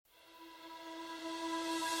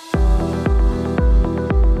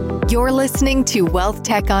You're listening to Wealth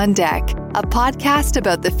Tech on Deck, a podcast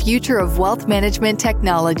about the future of wealth management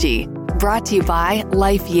technology, brought to you by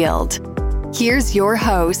Life Yield. Here's your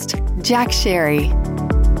host, Jack Sherry.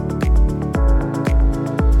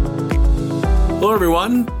 Hello,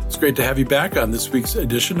 everyone. It's great to have you back on this week's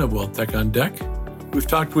edition of Wealth Tech on Deck. We've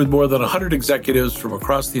talked with more than 100 executives from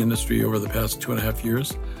across the industry over the past 2.5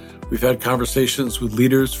 years. We've had conversations with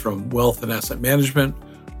leaders from wealth and asset management,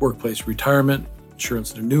 workplace retirement,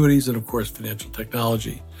 insurance and annuities, and of course, financial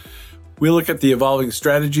technology. We look at the evolving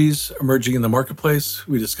strategies emerging in the marketplace.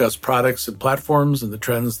 We discuss products and platforms and the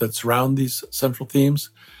trends that surround these central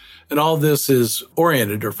themes. And all of this is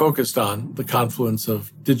oriented or focused on the confluence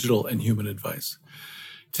of digital and human advice.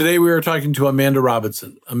 Today, we are talking to Amanda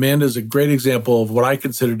Robinson. Amanda is a great example of what I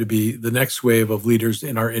consider to be the next wave of leaders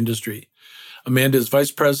in our industry. Amanda is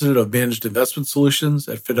Vice President of Managed Investment Solutions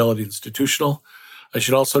at Fidelity Institutional. I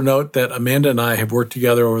should also note that Amanda and I have worked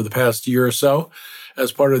together over the past year or so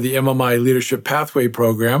as part of the MMI Leadership Pathway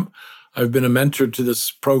Program. I've been a mentor to this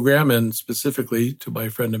program and specifically to my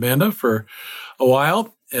friend Amanda for a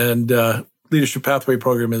while. And Leadership Pathway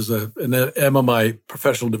Program is an MMI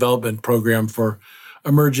professional development program for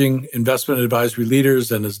emerging investment advisory leaders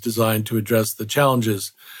and is designed to address the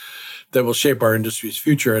challenges that will shape our industry's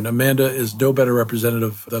future. And Amanda is no better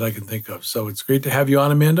representative that I can think of. So it's great to have you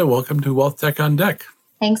on, Amanda. Welcome to Wealth Tech on Deck.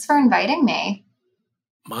 Thanks for inviting me.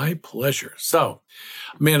 My pleasure. So,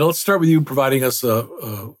 Amanda, let's start with you providing us with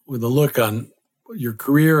a look on your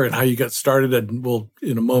career and how you got started. And we'll,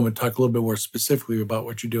 in a moment, talk a little bit more specifically about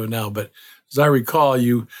what you're doing now. But as I recall,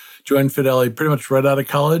 you joined Fidelity pretty much right out of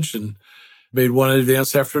college and made one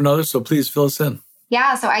advance after another. So please fill us in.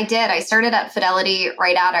 Yeah, so I did. I started at Fidelity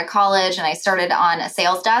right out of college, and I started on a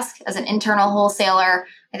sales desk as an internal wholesaler.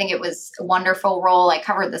 I think it was a wonderful role. I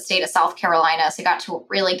covered the state of South Carolina, so I got to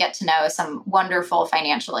really get to know some wonderful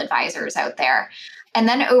financial advisors out there. And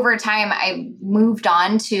then over time, I moved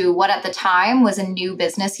on to what at the time was a new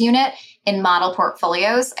business unit in model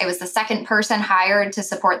portfolios. I was the second person hired to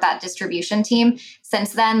support that distribution team.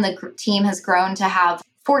 Since then, the team has grown to have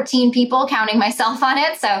 14 people, counting myself on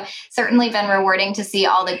it. So certainly been rewarding to see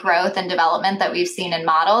all the growth and development that we've seen in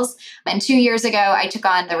models. And 2 years ago, I took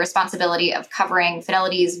on the responsibility of covering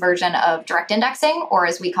Fidelity's version of direct indexing, or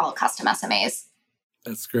as we call it, custom SMAs.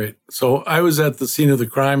 That's great. So I was at the scene of the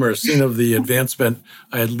crime or scene of the advancement.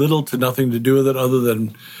 I had little to nothing to do with it other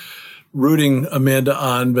than rooting Amanda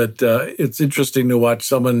on. But it's interesting to watch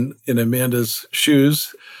someone in Amanda's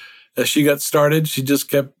shoes. As she got started, she just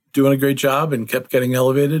kept doing a great job and kept getting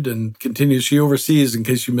elevated and continues. She oversees, in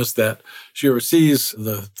case you missed that, she oversees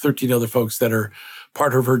the 13 other folks that are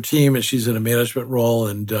part of her team, and she's in a management role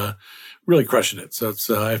and really crushing it. So it's,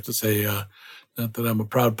 I have to say, not that I'm a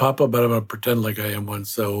proud papa, but I'm going to pretend like I am one.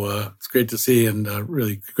 So it's great to see, and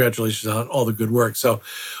really congratulations on all the good work. So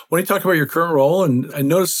when you talk about your current role, and I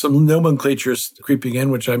noticed some nomenclature creeping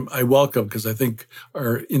in, which I welcome because I think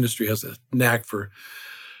our industry has a knack for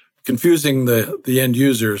confusing the end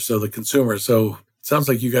user, so the consumer. So it sounds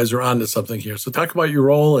like you guys are onto something here. So talk about your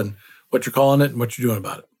role and what you're calling it and what you're doing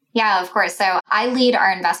about it. Yeah, of course. So I lead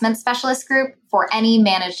our investment specialist group for any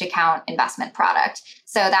managed account investment product.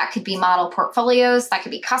 So that could be model portfolios, that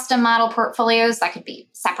could be custom model portfolios, that could be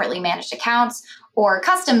separately managed accounts, or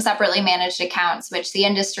custom separately managed accounts, which the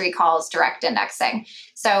industry calls direct indexing.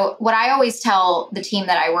 So what I always tell the team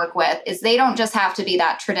that I work with is they don't just have to be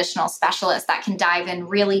that traditional specialist that can dive in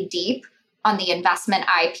really deep on the investment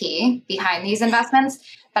IP behind these investments.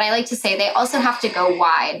 But I like to say they also have to go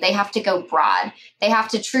wide. They have to go broad. They have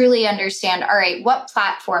to truly understand, all right, what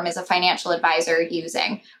platform is a financial advisor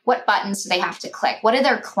using? What buttons do they have to click? What do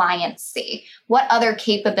their clients see? What other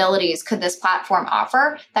capabilities could this platform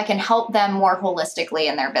offer that can help them more holistically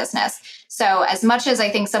in their business? So as much as I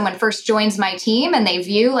think someone first joins my team and they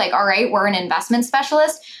view like, all right, we're an investment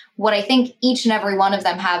specialist, what I think each and every one of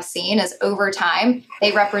them have seen is over time,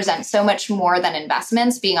 they represent so much more than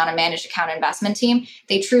investments. Being on a managed account investment team,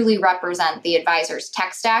 they truly represent the advisor's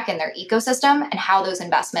tech stack and their ecosystem and how those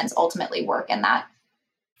investments ultimately work in that.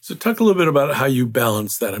 So talk a little bit about how you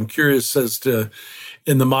balance that. I'm curious as to,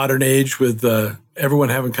 in the modern age with everyone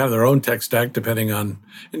having kind of their own tech stack, depending on,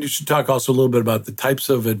 and you should talk also a little bit about the types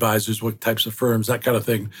of advisors, what types of firms, that kind of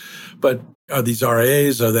thing. But are these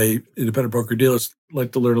RIAs? Are they independent broker dealers? I'd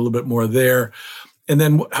like to learn a little bit more there. And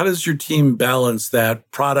then how does your team balance that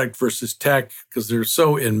product versus tech? Because they're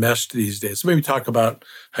so enmeshed these days. So maybe talk about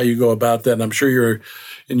how you go about that. And I'm sure you're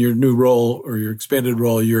in your new role or your expanded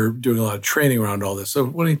role, you're doing a lot of training around all this. So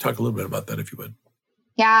why don't you talk a little bit about that, if you would?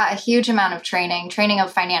 Yeah, a huge amount of training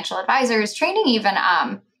of financial advisors, training even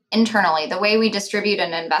internally, the way we distribute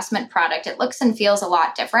an investment product, it looks and feels a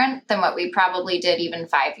lot different than what we probably did even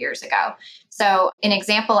 5 years ago. So an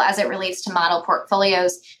example as it relates to model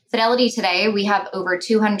portfolios, Fidelity today, we have over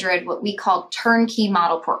 200 what we call turnkey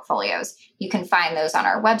model portfolios. You can find those on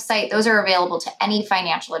our website. Those are available to any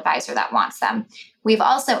financial advisor that wants them. We've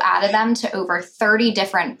also added them to over 30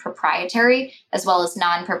 different proprietary as well as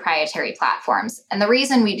non-proprietary platforms. And the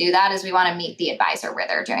reason we do that is we want to meet the advisor where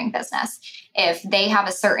they're doing business. If they have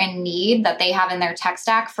a certain need that they have in their tech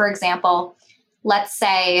stack, for example, let's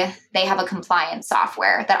say they have a compliance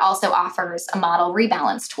software that also offers a model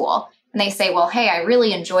rebalance tool. And they say, well, hey, I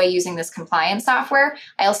really enjoy using this compliance software.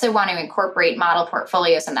 I also want to incorporate model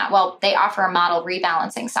portfolios in that. Well, they offer a model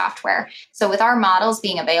rebalancing software. So with our models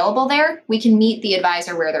being available there, we can meet the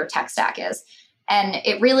advisor where their tech stack is. And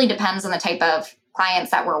it really depends on the type of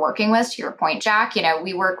clients that we're working with. To your point, Jack,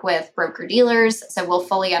 we work with broker dealers, so we'll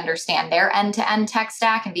fully understand their end-to-end tech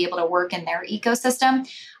stack and be able to work in their ecosystem.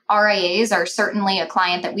 RIAs are certainly a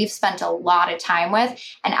client that we've spent a lot of time with.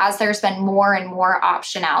 And as there's been more and more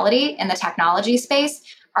optionality in the technology space,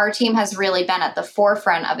 our team has really been at the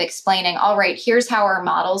forefront of explaining, all right, here's how our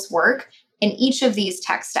models work in each of these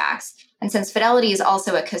tech stacks. And since Fidelity is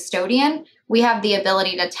also a custodian, we have the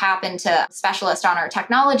ability to tap into specialists on our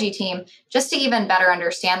technology team just to even better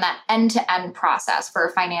understand that end-to-end process for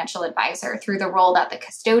a financial advisor through the role that the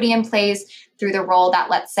custodian plays, through the role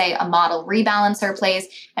that, let's say, a model rebalancer plays,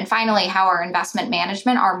 and finally, how our investment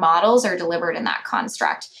management, our models are delivered in that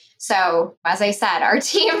construct. So as I said, our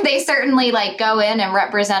team, they certainly go in and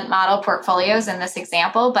represent model portfolios in this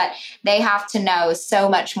example, but they have to know so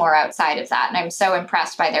much more outside of that. And I'm so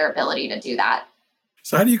impressed by their ability to do that.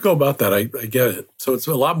 So how do you go about that? I get it. So it's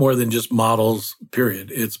a lot more than just models,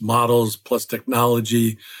 period. It's models plus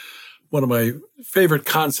technology. One of my favorite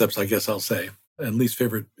concepts, I guess I'll say, and least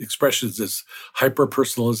favorite expressions is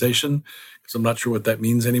hyper-personalization, because I'm not sure what that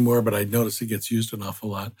means anymore, but I notice it gets used an awful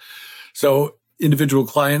lot. So individual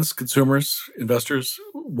clients, consumers, investors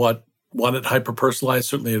want it hyper-personalized.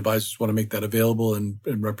 Certainly advisors want to make that available and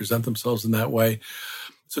represent themselves in that way.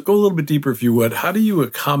 So go a little bit deeper, if you would. How do you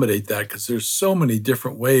accommodate that? Because there's so many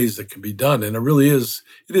different ways that can be done. And it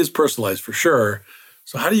is personalized for sure.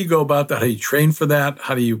 So how do you go about that? How do you train for that?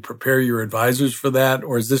 How do you prepare your advisors for that?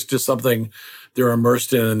 Or is this just something they're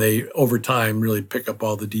immersed in and they, over time, really pick up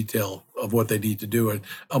all the detail of what they need to do? And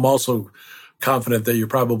I'm also confident that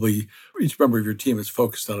each member of your team is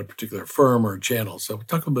focused on a particular firm or channel. So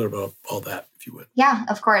talk a bit about all that, if you would. Yeah,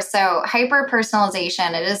 of course. So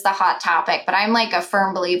hyper-personalization, it is the hot topic, but I'm a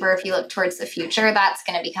firm believer, if you look towards the future, that's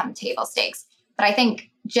going to become table stakes. But I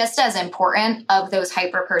think just as important of those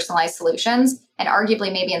hyper-personalized solutions, and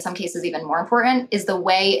arguably maybe in some cases even more important, is the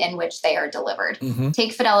way in which they are delivered. Mm-hmm.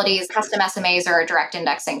 Take Fidelity's custom SMAs or a direct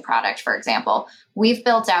indexing product, for example. We've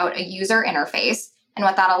built out a user interface. And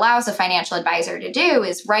what that allows a financial advisor to do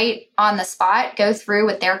is right on the spot, go through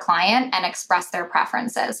with their client and express their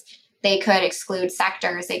preferences. They could exclude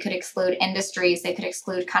sectors, they could exclude industries, they could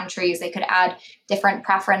exclude countries, they could add different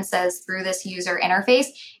preferences through this user interface.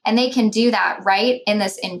 And they can do that right in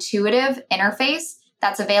this intuitive interface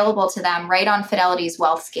that's available to them right on Fidelity's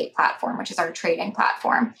WealthScape platform, which is our trading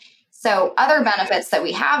platform. So other benefits that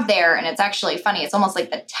we have there, and it's actually funny, it's almost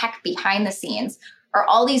like the tech behind the scenes, are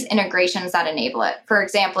all these integrations that enable it. For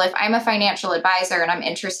example, if I'm a financial advisor and I'm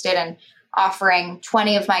interested in offering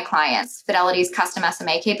 20 of my clients Fidelity's custom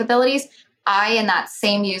SMA capabilities, I, in that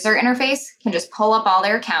same user interface, can just pull up all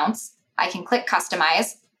their accounts. I can click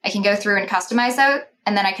customize. I can go through and customize out,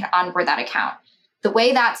 and then I can onboard that account. The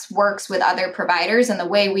way that works with other providers and the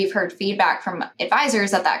way we've heard feedback from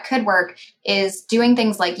advisors that could work is doing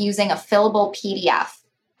things like using a fillable PDF,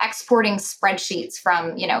 exporting spreadsheets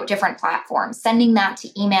from, different platforms, sending that to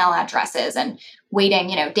email addresses and waiting,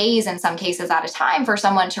 days in some cases at a time for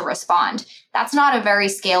someone to respond. That's not a very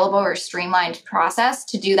scalable or streamlined process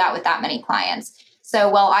to do that with that many clients. So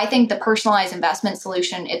while I think the personalized investment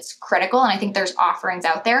solution, it's critical, and I think there's offerings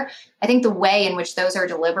out there, I think the way in which those are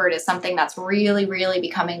delivered is something that's really, really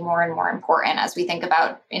becoming more and more important as we think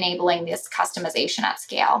about enabling this customization at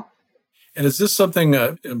scale. And is this something,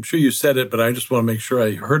 I'm sure you said it, but I just want to make sure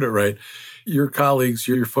I heard it right. Your colleagues,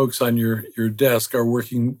 your folks on your desk are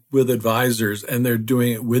working with advisors and they're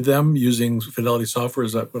doing it with them using Fidelity software.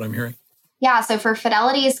 Is that what I'm hearing? Yeah. So for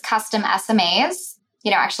Fidelity's custom SMAs,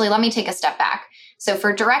 actually, let me take a step back. So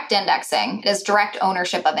for direct indexing, it is direct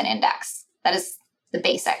ownership of an index. That is the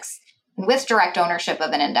basics. And with direct ownership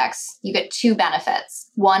of an index, you get two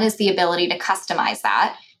benefits. One is the ability to customize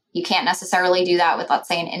that. You can't necessarily do that with, let's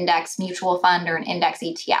say, an index mutual fund or an index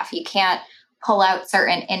ETF. You can't pull out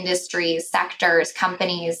certain industries, sectors,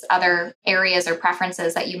 companies, other areas or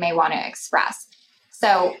preferences that you may want to express.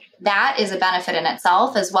 So that is a benefit in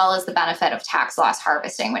itself, as well as the benefit of tax loss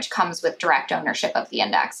harvesting, which comes with direct ownership of the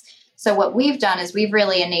index. So what we've done is we've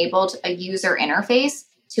really enabled a user interface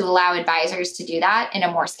to allow advisors to do that in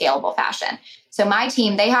a more scalable fashion. So my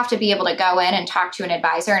team, they have to be able to go in and talk to an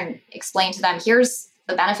advisor and explain to them, here's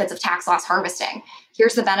the benefits of tax loss harvesting.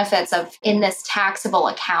 Here's the benefits of, in this taxable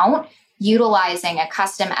account, utilizing a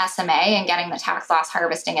custom SMA and getting the tax loss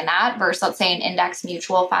harvesting in that versus, let's say, an index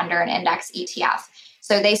mutual fund or an index ETF.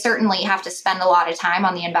 So they certainly have to spend a lot of time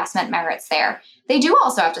on the investment merits there. They do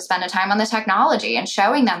also have to spend a time on the technology and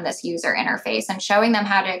showing them this user interface and showing them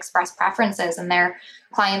how to express preferences in their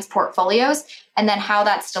clients' portfolios, and then how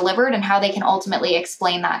that's delivered and how they can ultimately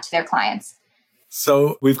explain that to their clients.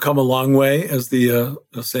 So we've come a long way, as the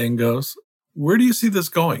saying goes. Where do you see this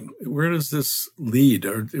going? Where does this lead?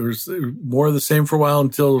 Or is there more of the same for a while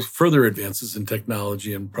until further advances in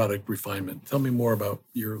technology and product refinement? Tell me more about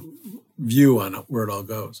your view on where it all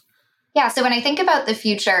goes. Yeah, so when I think about the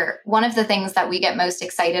future, one of the things that we get most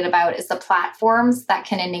excited about is the platforms that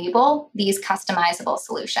can enable these customizable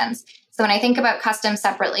solutions. So when I think about custom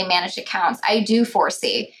separately managed accounts, I do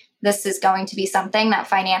foresee this is going to be something that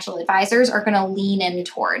financial advisors are going to lean in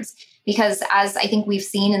towards. Because as I think we've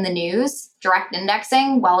seen in the news, direct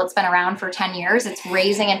indexing, while it's been around for 10 years, it's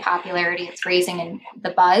raising in popularity, it's raising in the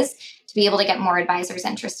buzz to be able to get more advisors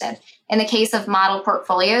interested. In the case of model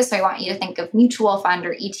portfolios, so I want you to think of mutual fund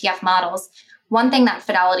or ETF models. One thing that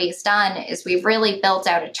Fidelity has done is we've really built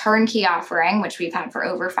out a turnkey offering, which we've had for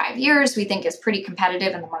over 5 years. We think is pretty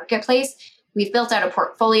competitive in the marketplace. We've built out a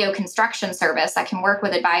portfolio construction service that can work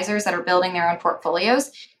with advisors that are building their own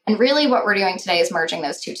portfolios. And really what we're doing today is merging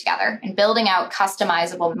those two together and building out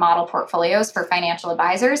customizable model portfolios for financial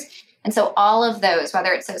advisors. And so all of those,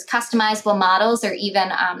 whether it's those customizable models or even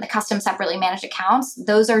the custom separately managed accounts,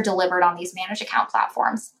 those are delivered on these managed account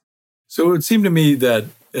platforms. So it would seem to me that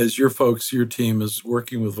as your team is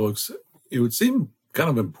working with folks, it would seem kind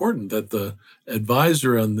of important that the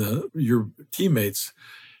advisor and your teammates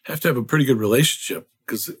have to have a pretty good relationship,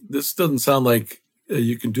 because this doesn't sound like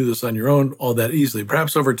you can do this on your own all that easily.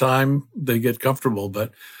 Perhaps over time they get comfortable,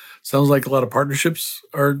 but sounds like a lot of partnerships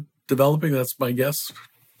are developing. That's my guess.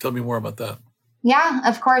 Tell me more about that. Yeah,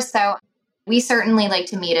 of course. So we certainly like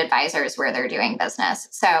to meet advisors where they're doing business.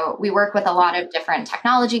 So we work with a lot of different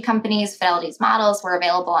technology companies. Fidelity's models were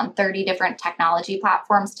available on 30 different technology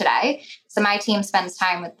platforms today. So my team spends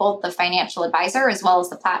time with both the financial advisor as well as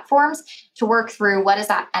the platforms to work through what is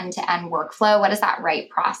that end-to-end workflow? What is that right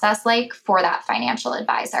process like for that financial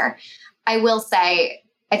advisor? I will say,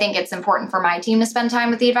 I think it's important for my team to spend time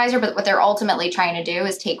with the advisor, but what they're ultimately trying to do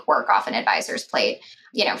is take work off an advisor's plate.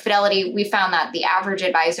 Fidelity, we found that the average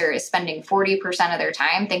advisor is spending 40% of their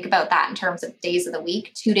time. Think about that in terms of days of the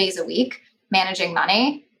week, 2 days a week, managing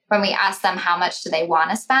money. When we ask them how much do they want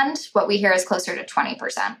to spend, what we hear is closer to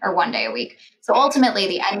 20% or 1 day a week. So ultimately,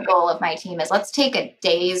 the end goal of my team is let's take a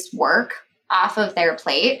day's work off of their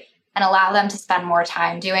plate and allow them to spend more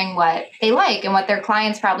time doing what they like and what their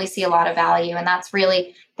clients probably see a lot of value. And that's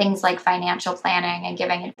really things like financial planning and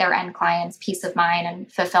giving their end clients peace of mind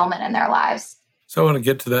and fulfillment in their lives. So I want to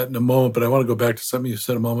get to that in a moment, but I want to go back to something you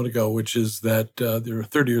said a moment ago, which is that there are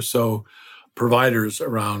 30 or so providers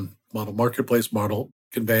around model marketplace, model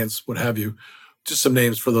conveyance, what have you. Just some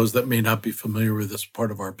names for those that may not be familiar with this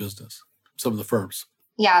part of our business, some of the firms.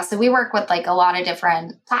 Yeah, so we work with a lot of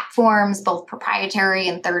different platforms, both proprietary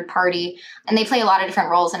and third party, and they play a lot of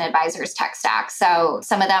different roles in advisors' tech stack. So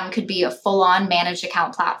some of them could be a full-on managed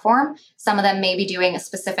account platform. Some of them may be doing a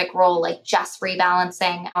specific role like just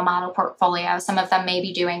rebalancing a model portfolio. Some of them may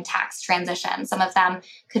be doing tax transition. Some of them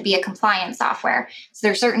could be a compliance software. So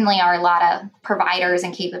there certainly are a lot of providers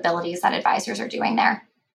and capabilities that advisors are doing there.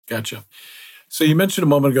 Gotcha. So you mentioned a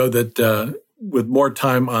moment ago that with more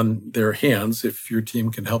time on their hands, if your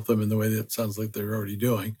team can help them in the way that it sounds like they're already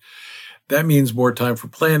doing, that means more time for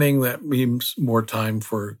planning. That means more time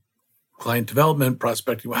for client development,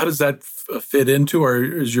 prospecting. How does that fit into, or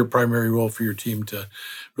is your primary role for your team to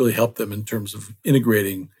really help them in terms of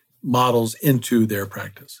integrating models into their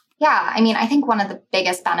practice? Yeah, I think one of the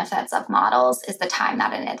biggest benefits of models is the time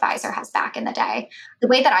that an advisor has back in the day. The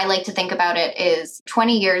way that I like to think about it is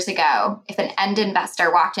 20 years ago, if an end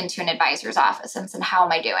investor walked into an advisor's office and said, how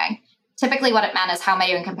am I doing? Typically what it meant is, how am I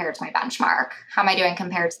doing compared to my benchmark? How am I doing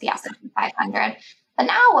compared to the S&P 500? But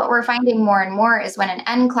now what we're finding more and more is when an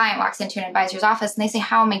end client walks into an advisor's office and they say,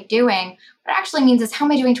 how am I doing? What it actually means is, how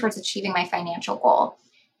am I doing towards achieving my financial goal?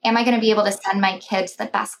 Am I going to be able to send my kids the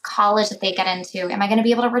best college that they get into? Am I going to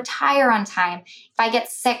be able to retire on time? If I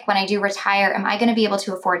get sick when I do retire, am I going to be able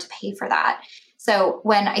to afford to pay for that? So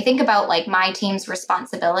when I think about like my team's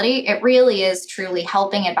responsibility, it really is truly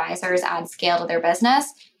helping advisors add scale to their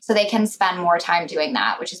business so they can spend more time doing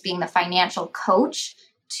that, which is being the financial coach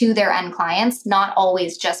to their end clients, not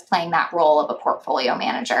always just playing that role of a portfolio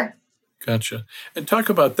manager. Gotcha. And talk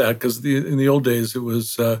about that, because in the old days, it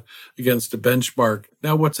was against a benchmark.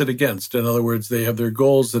 Now, what's it against? In other words, they have their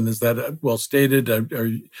goals, and is that well stated?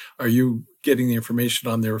 Are you getting the information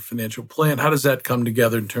on their financial plan? How does that come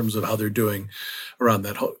together in terms of how they're doing around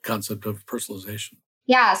that whole concept of personalization?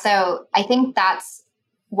 Yeah, so I think that's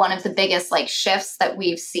one of the biggest like shifts that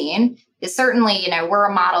we've seen is certainly, we're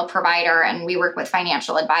a model provider and we work with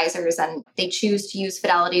financial advisors and they choose to use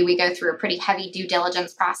Fidelity. We go through a pretty heavy due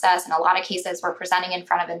diligence process. In a lot of cases, we're presenting in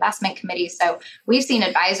front of investment committees. So we've seen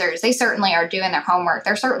advisors, they certainly are doing their homework.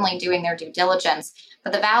 They're certainly doing their due diligence.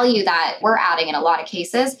 But the value that we're adding in a lot of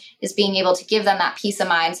cases is being able to give them that peace of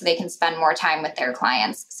mind so they can spend more time with their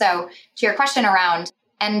clients. So to your question around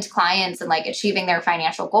end clients and like achieving their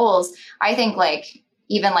financial goals, I think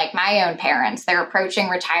even like my own parents, they're approaching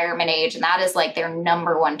retirement age and that is like their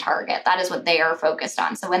number one target. That is what they are focused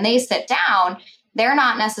on. So when they sit down, they're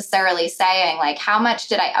not necessarily saying like, how much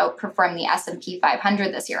did I outperform the S&P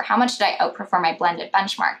 500 this year? How much did I outperform my blended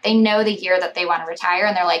benchmark? They know the year that they want to retire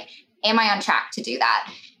and they're like, am I on track to do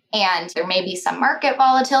that? And there may be some market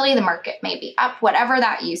volatility. The market may be up, whatever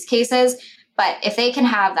that use case is. But if they can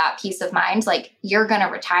have that peace of mind, like you're going to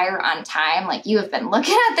retire on time, like you have been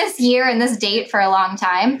looking at this year and this date for a long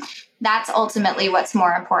time, that's ultimately what's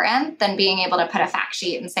more important than being able to put a fact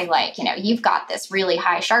sheet and say like, you've got this really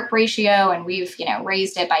high Sharpe ratio and we've,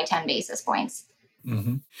 raised it by 10 basis points.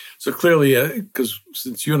 Mm-hmm. So clearly, because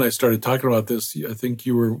since you and I started talking about this, I think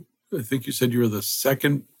you said you were the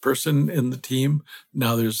second person in the team.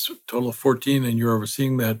 Now there's a total of 14 and you're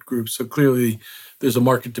overseeing that group. So clearly there's a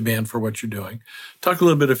market demand for what you're doing. Talk a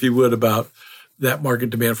little bit, if you would, about that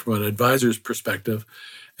market demand from an advisor's perspective.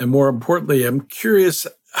 And more importantly, I'm curious,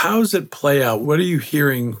 how does it play out? What are you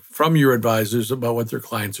hearing from your advisors about what their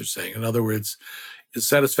clients are saying? In other words, is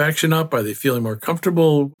satisfaction up? Are they feeling more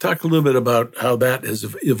comfortable? Talk a little bit about how that is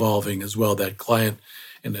evolving as well, that client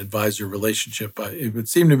and advisor relationship. It would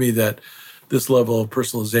seem to me that this level of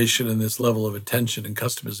personalization and this level of attention and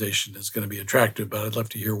customization is going to be attractive, but I'd love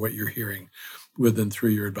to hear what you're hearing with and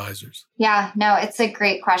through your advisors. Yeah, no, it's a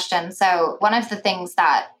great question. So one of the things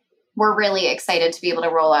that we're really excited to be able to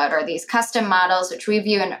roll out are these custom models, which we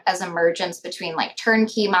view as emergence between like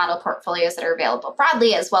turnkey model portfolios that are available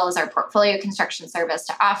broadly, as well as our portfolio construction service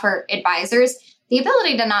to offer advisors the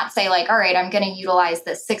ability to not say like, all right, I'm going to utilize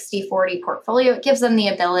this 60-40 portfolio. It gives them the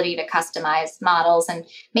ability to customize models and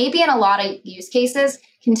maybe in a lot of use cases,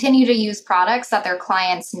 continue to use products that their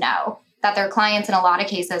clients know, that their clients in a lot of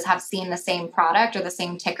cases have seen the same product or the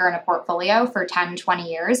same ticker in a portfolio for 10,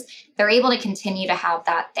 20 years. They're able to continue to have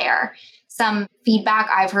that there. Some feedback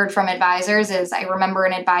I've heard from advisors is I remember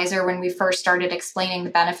an advisor when we first started explaining the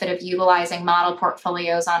benefit of utilizing model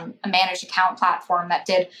portfolios on a managed account platform that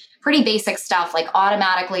did pretty basic stuff like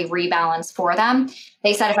automatically rebalance for them.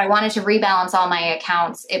 They said if I wanted to rebalance all my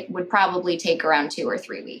accounts, it would probably take around 2 or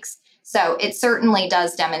 3 weeks. So it certainly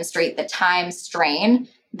does demonstrate the time strain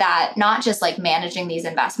that not just like managing these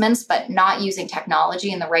investments, but not using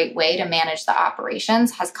technology in the right way to manage the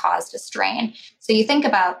operations has caused a strain. So you think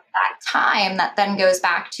about that time that then goes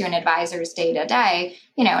back to an advisor's day to day,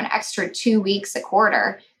 an extra 2 weeks a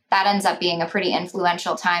quarter, that ends up being a pretty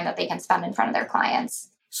influential time that they can spend in front of their clients.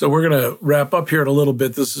 So we're going to wrap up here in a little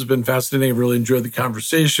bit. This has been fascinating. I really enjoyed the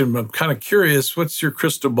conversation. I'm kind of curious, what's your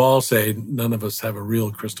crystal ball say? None of us have a real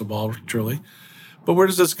crystal ball, truly. But where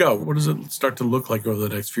does this go? What does it start to look like over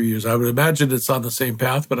the next few years? I would imagine it's on the same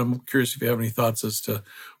path, but I'm curious if you have any thoughts as to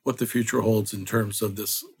what the future holds in terms of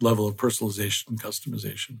this level of personalization and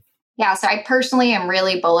customization. Yeah, so I personally am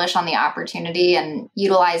really bullish on the opportunity and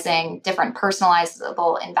utilizing different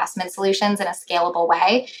personalizable investment solutions in a scalable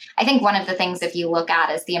way. I think one of the things, if you look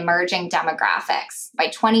at, is the emerging demographics. By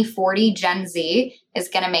 2040, Gen Z is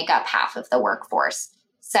going to make up half of the workforce.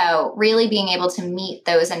 So really being able to meet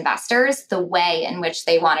those investors the way in which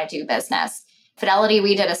they want to do business. Fidelity,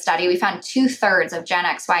 we did a study. We found 2/3 of Gen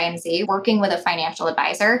X, Y, and Z working with a financial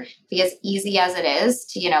advisor. Be as easy as it is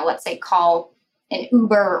to, let's say, call an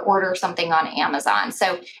Uber or order something on Amazon.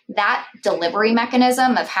 So that delivery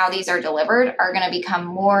mechanism of how these are delivered are going to become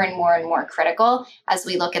more and more and more critical as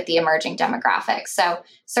we look at the emerging demographics. So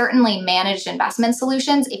certainly managed investment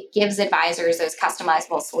solutions, it gives advisors those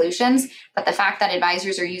customizable solutions. But the fact that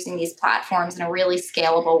advisors are using these platforms in a really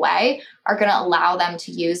scalable way are going to allow them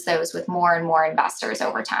to use those with more and more investors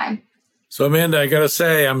over time. So Amanda, I got to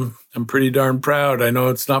say, I'm pretty darn proud. I know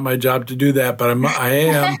it's not my job to do that, but I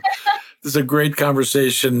am. This is a great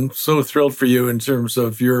conversation. So thrilled for you in terms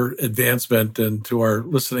of your advancement, and to our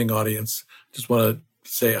listening audience. Just want to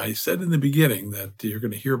say, I said in the beginning that you're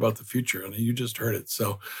going to hear about the future, and you just heard it.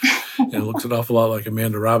 So it looks an awful lot like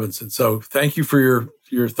Amanda Robinson. So thank you for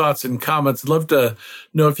your thoughts and comments. I'd love to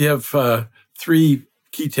know if you have 3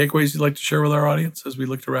 key takeaways you'd like to share with our audience as we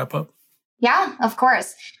look to wrap up. Yeah, of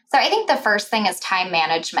course. So I think the first thing is time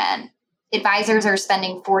management. Advisors are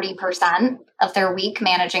spending 40% of their week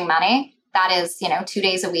managing money. That is, 2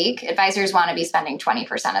 days a week. Advisors want to be spending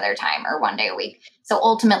 20% of their time, or 1 day a week. So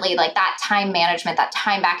ultimately, like that time management, that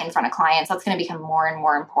time back in front of clients, that's going to become more and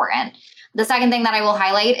more important. The second thing that I will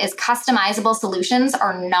highlight is customizable solutions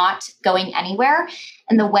are not going anywhere,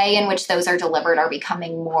 and the way in which those are delivered are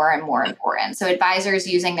becoming more and more important. So advisors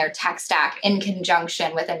using their tech stack in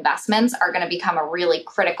conjunction with investments are going to become a really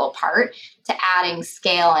critical part to adding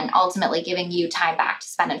scale and ultimately giving you time back to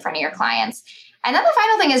spend in front of your clients. And then the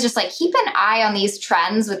final thing is just like keep an eye on these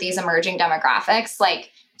trends with these emerging demographics.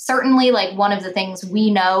 Certainly one of the things we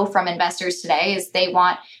know from investors today is they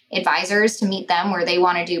want advisors to meet them where they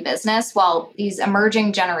want to do business. While these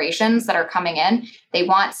emerging generations that are coming in, they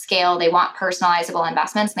want scale, they want personalizable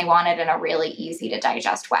investments, and they want it in a really easy to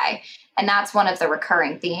digest way. And that's one of the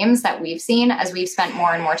recurring themes that we've seen as we've spent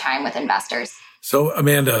more and more time with investors. So,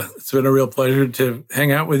 Amanda, it's been a real pleasure to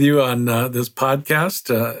hang out with you on this podcast.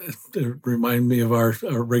 Remind me of our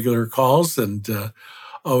regular calls, and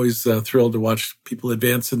always thrilled to watch people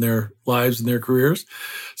advance in their lives and their careers.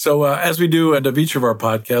 So as we do end of each of our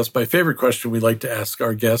podcasts, my favorite question we like to ask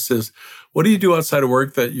our guests is, what do you do outside of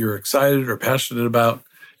work that you're excited or passionate about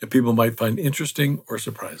and people might find interesting or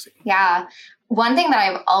surprising? Yeah. One thing that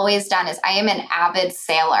I've always done is I am an avid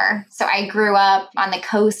sailor. So I grew up on the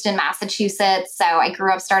coast in Massachusetts. So I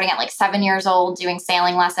grew up starting at 7 years old doing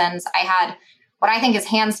sailing lessons. I had what I think is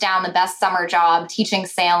hands down the best summer job, teaching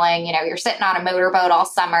sailing. You're sitting on a motorboat all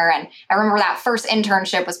summer. And I remember that first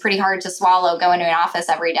internship was pretty hard to swallow, going to an office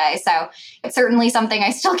every day. So it's certainly something I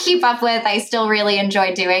still keep up with. I still really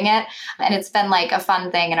enjoy doing it. And it's been a fun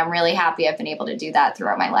thing. And I'm really happy I've been able to do that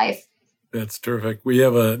throughout my life. That's terrific. We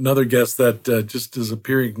have another guest that just is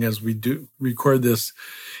appearing as we do record this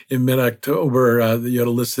in mid-October that you ought to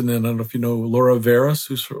listen in. I don't know if you know Laura Veras,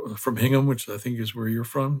 who's from Hingham, which I think is where you're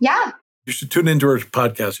from. Yeah. You should tune into her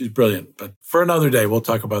podcast. She's brilliant. But for another day, we'll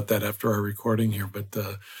talk about that after our recording here. But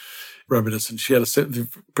reminiscent, she had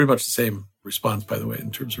pretty much the same response, by the way,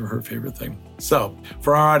 in terms of her favorite thing. So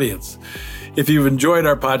for our audience, if you've enjoyed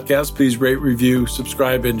our podcast, please rate, review,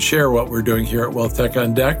 subscribe, and share what we're doing here at Wealth Tech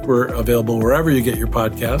on Deck. We're available wherever you get your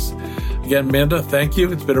podcasts. Again, Amanda, thank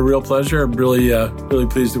you. It's been a real pleasure. I'm really, really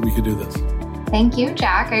pleased that we could do this. Thank you,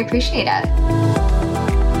 Jack. I appreciate it.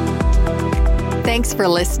 Thanks for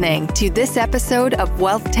listening to this episode of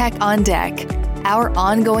Wealth Tech on Deck, our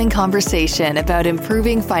ongoing conversation about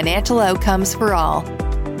improving financial outcomes for all.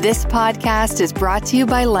 This podcast is brought to you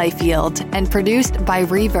by LifeYield and produced by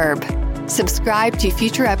Reverb. Subscribe to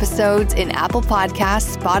future episodes in Apple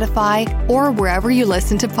Podcasts, Spotify, or wherever you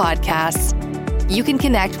listen to podcasts. You can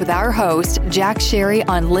connect with our host, Jack Sherry,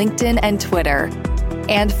 on LinkedIn and Twitter.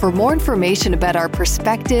 And for more information about our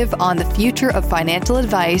perspective on the future of financial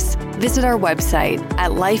advice, visit our website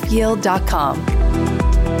at lifeyield.com.